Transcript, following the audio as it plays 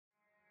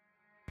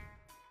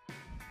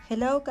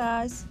Hello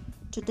guys,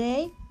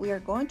 today we are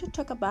going to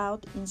talk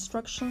about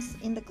instructions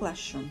in the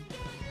classroom.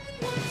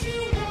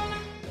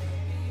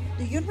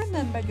 Do you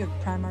remember your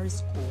primary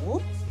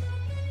school?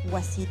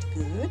 Was it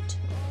good,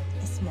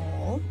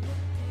 small,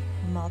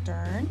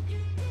 modern,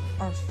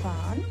 or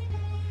fun?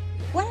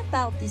 What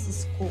about this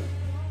school?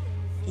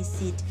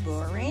 Is it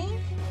boring,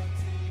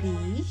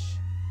 big,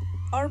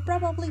 or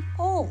probably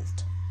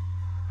old?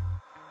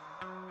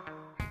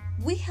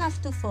 We have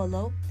to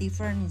follow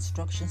different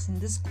instructions in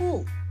the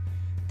school.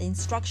 The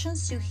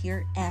instructions you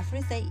hear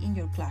every day in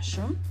your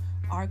classroom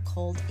are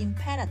called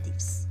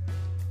imperatives.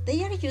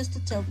 They are used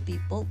to tell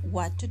people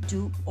what to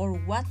do or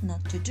what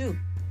not to do.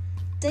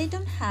 They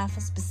don't have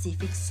a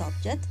specific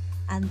subject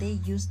and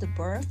they use the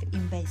verb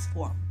in base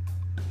form.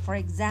 For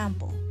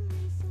example,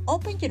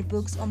 open your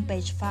books on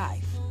page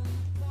 5.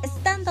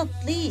 Stand up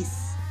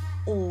please,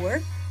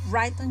 or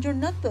write on your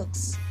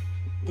notebooks.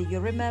 Do you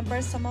remember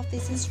some of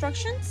these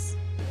instructions?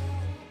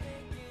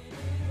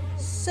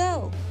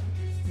 So,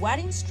 what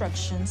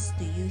instructions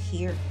do you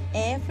hear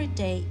every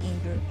day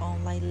in your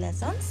online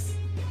lessons?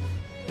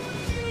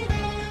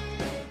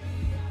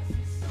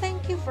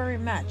 Thank you very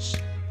much.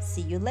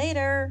 See you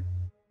later.